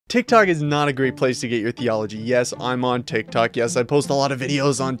TikTok is not a great place to get your theology. Yes, I'm on TikTok. Yes, I post a lot of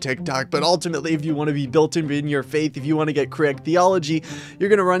videos on TikTok, but ultimately, if you want to be built in your faith, if you want to get correct theology, you're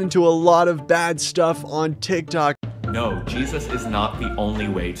going to run into a lot of bad stuff on TikTok. No, Jesus is not the only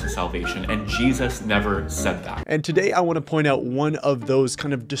way to salvation, and Jesus never said that. And today I want to point out one of those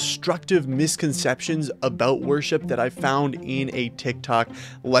kind of destructive misconceptions about worship that I found in a TikTok.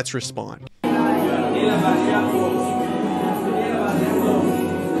 Let's respond.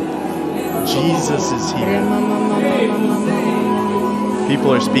 Jesus is here.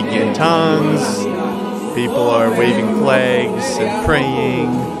 People are speaking in tongues. People are waving flags and praying.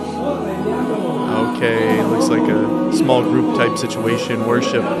 Okay, looks like a small group type situation,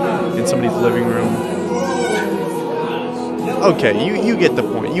 worship in somebody's living room. Okay, you get the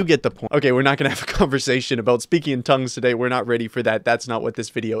point. You get the point. Okay, we're not going to have a conversation about speaking in tongues today. We're not ready for that. That's not what this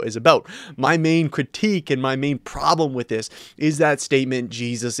video is about. My main critique and my main problem with this is that statement,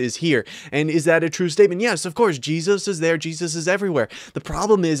 Jesus is here. And is that a true statement? Yes, of course, Jesus is there. Jesus is everywhere. The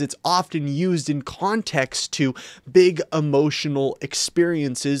problem is it's often used in context to big emotional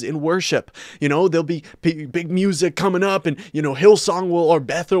experiences in worship. You know, there'll be big music coming up and, you know, Hillsong or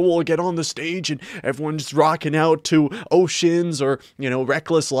Bethel will get on the stage and everyone's rocking out to Ocean or, you know,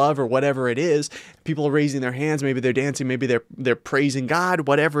 Reckless Love or whatever it is. People are raising their hands, maybe they're dancing, maybe they're praising God,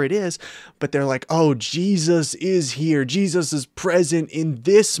 whatever it is, but they're like, oh, Jesus is here. Jesus is present in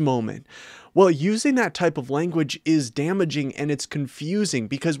this moment. Well, using that type of language is damaging and it's confusing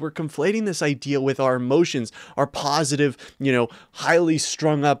because we're conflating this idea with our emotions, our positive, you know, highly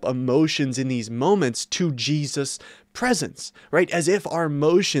strung up emotions in these moments to Jesus' presence, right? As if our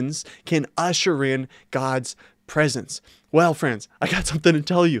emotions can usher in God's presence. Well, friends, I got something to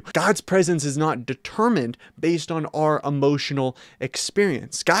tell you. God's presence is not determined based on our emotional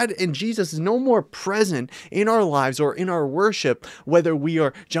experience. God and Jesus is no more present in our lives or in our worship, whether we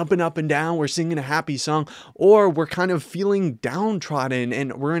are jumping up and down, we're singing a happy song, or we're kind of feeling downtrodden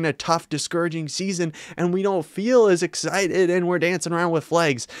and we're in a tough, discouraging season and we don't feel as excited and we're dancing around with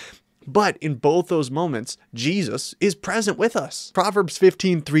flags. But in both those moments, Jesus is present with us. Proverbs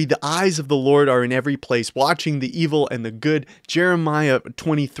 15:3, the eyes of the Lord are in every place, watching the evil and the good. Jeremiah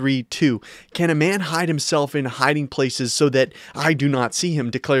 23:2, can a man hide himself in hiding places so that I do not see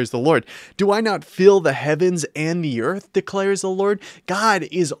him, declares the Lord. Do I not fill the heavens and the earth, declares the Lord? God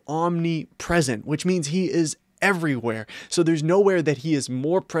is omnipresent, which means he is everywhere. So there's nowhere that he is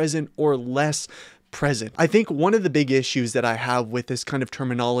more present or less present. I think one of the big issues that I have with this kind of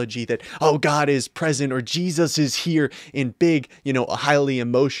terminology that, oh, God is present or Jesus is here in big, you know, highly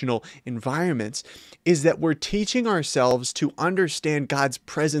emotional environments is that we're teaching ourselves to understand God's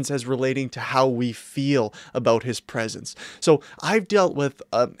presence as relating to how we feel about his presence. So I've dealt with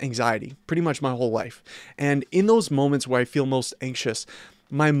anxiety pretty much my whole life. And in those moments where I feel most anxious,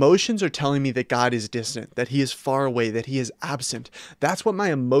 my emotions are telling me that God is distant, that he is far away, that he is absent. That's what my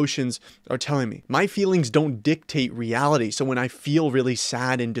emotions are telling me. My feelings don't dictate reality. So when I feel really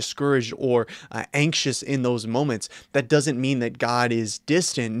sad and discouraged or anxious in those moments, that doesn't mean that God is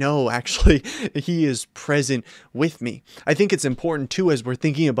distant. No, actually, he is present with me. I think it's important too, as we're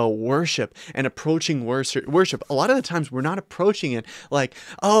thinking about worship and approaching worship, a lot of the times we're not approaching it like,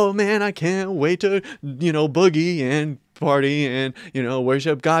 oh man, I can't wait to, you know, boogie and party and, you know,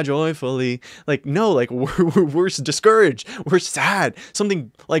 worship God joyfully. Like, no, like we're discouraged, we're sad,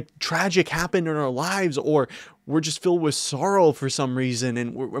 something like tragic happened in our lives, or we're just filled with sorrow for some reason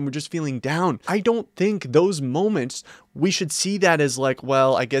and we're just feeling down. I don't think those moments we should see that as like,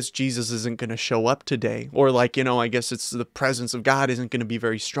 well, I guess Jesus isn't going to show up today, or like, you know, I guess it's the presence of God isn't going to be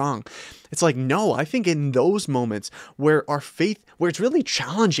very strong. It's like, no, I think in those moments where our faith, where it's really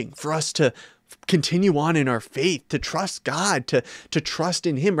challenging for us to continue on in our faith, to trust God, to trust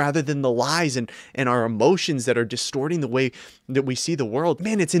in him rather than the lies and our emotions that are distorting the way that we see the world.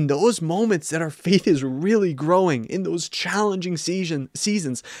 Man, it's in those moments that our faith is really growing. In those challenging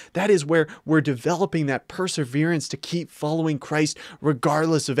seasons, that is where we're developing that perseverance to keep following Christ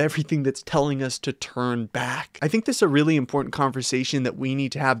regardless of everything that's telling us to turn back. I think this is a really important conversation that we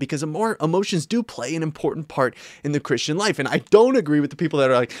need to have because emotions do play an important part in the Christian life. And I don't agree with the people that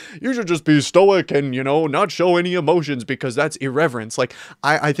are like, you should just be stoic and, you know, not show any emotions because that's irreverence. Like,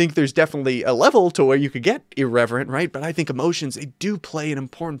 I think there's definitely a level to where you could get irreverent, right? But I think emotions, they do play an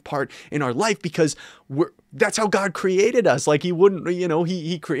important part in our life because that's how God created us. Like he wouldn't, you know,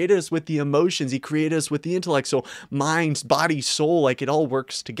 he created us with the emotions. He created us with the intellect. So mind, body, soul, like it all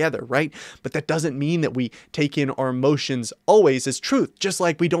works together, right? But that doesn't mean that we take in our emotions always as truth, just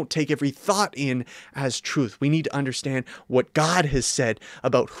like we don't take every thought in as truth. We need to understand what God has said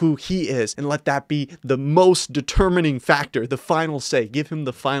about who he is. And let that be the most determining factor, the final say. Give him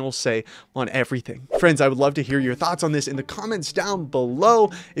the final say on everything. Friends, I would love to hear your thoughts on this in the comments down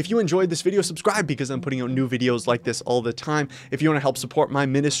below. If you enjoyed this video, subscribe because I'm putting out new videos like this all the time. If you want to help support my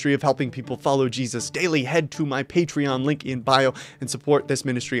ministry of helping people follow Jesus daily, head to my Patreon link in bio and support this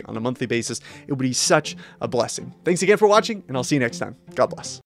ministry on a monthly basis. It would be such a blessing. Thanks again for watching, and I'll see you next time. God bless.